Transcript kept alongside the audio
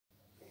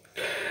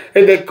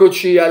Ed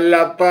eccoci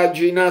alla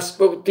pagina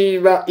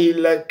sportiva,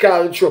 il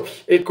calcio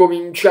è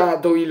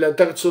cominciato il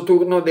terzo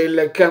turno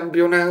del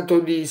campionato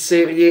di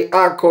Serie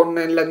A con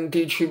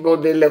l'anticipo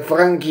del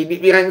Franchi di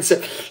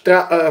Firenze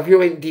tra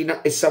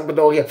Fiorentina e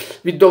Sampdoria.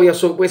 Vittoria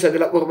sorpresa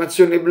della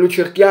formazione blu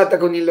cerchiata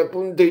con il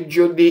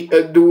punteggio di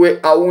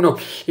 2-1.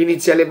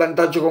 Iniziale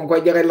vantaggio con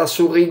Quagliarella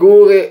sul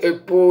rigore e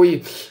poi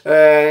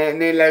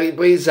nella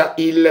ripresa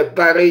il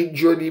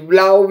pareggio di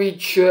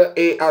Vlahovic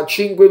e a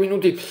 5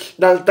 minuti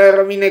dal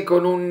termine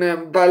con un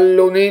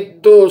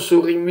pallonetto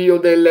sul rinvio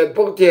del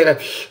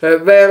portiere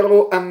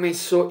Verro ha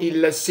messo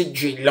il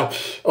sigillo.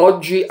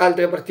 Oggi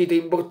altre partite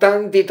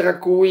importanti, tra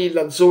cui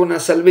la zona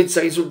salvezza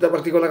risulta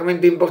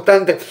particolarmente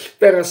importante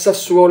per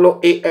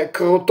Sassuolo e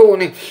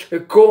Crotone,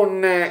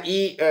 con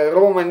i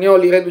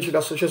romagnoli reduci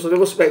dal successo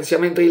dello Spezia,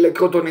 mentre il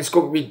Crotone è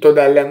sconfitto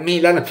dal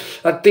Milan.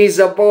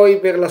 Attesa poi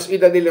per la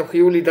sfida delle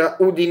Friuli tra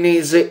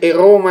Udinese e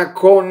Roma,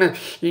 con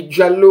i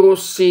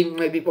giallorossi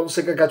di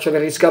Fonseca caccia del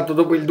riscatto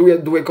dopo il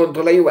 2-2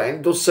 contro la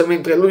Juventus,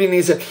 mentre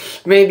l'Udinese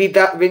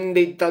medita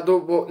vendetta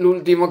dopo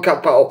l'ultimo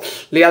KO.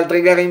 Le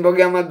altre gare in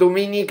programma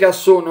domenica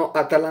sono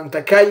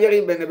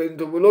Atalanta-Cagliari,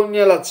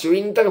 Benevento-Bologna,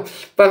 Lazio-Inter,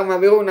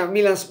 Parma-Verona,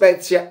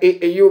 Milan-Spezia e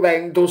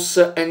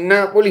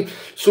Juventus-Napoli.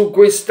 Su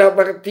questa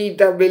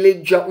partita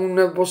veleggia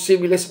un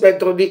possibile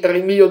spettro di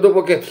rinvio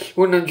dopo che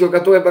un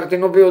giocatore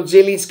partenopeo,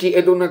 Zielinski,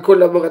 ed un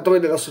collaboratore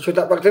della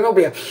società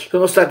partenopea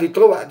sono stati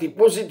trovati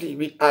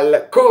positivi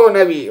al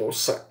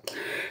coronavirus.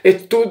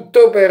 È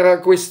tutto per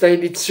questa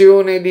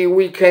edizione di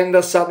Weekend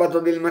Sabato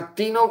del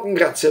Mattino,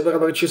 grazie per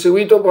averci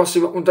seguito.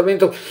 Prossimo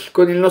appuntamento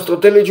con il nostro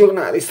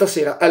telegiornale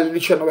stasera alle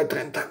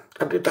 19:30.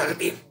 A più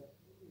tardi.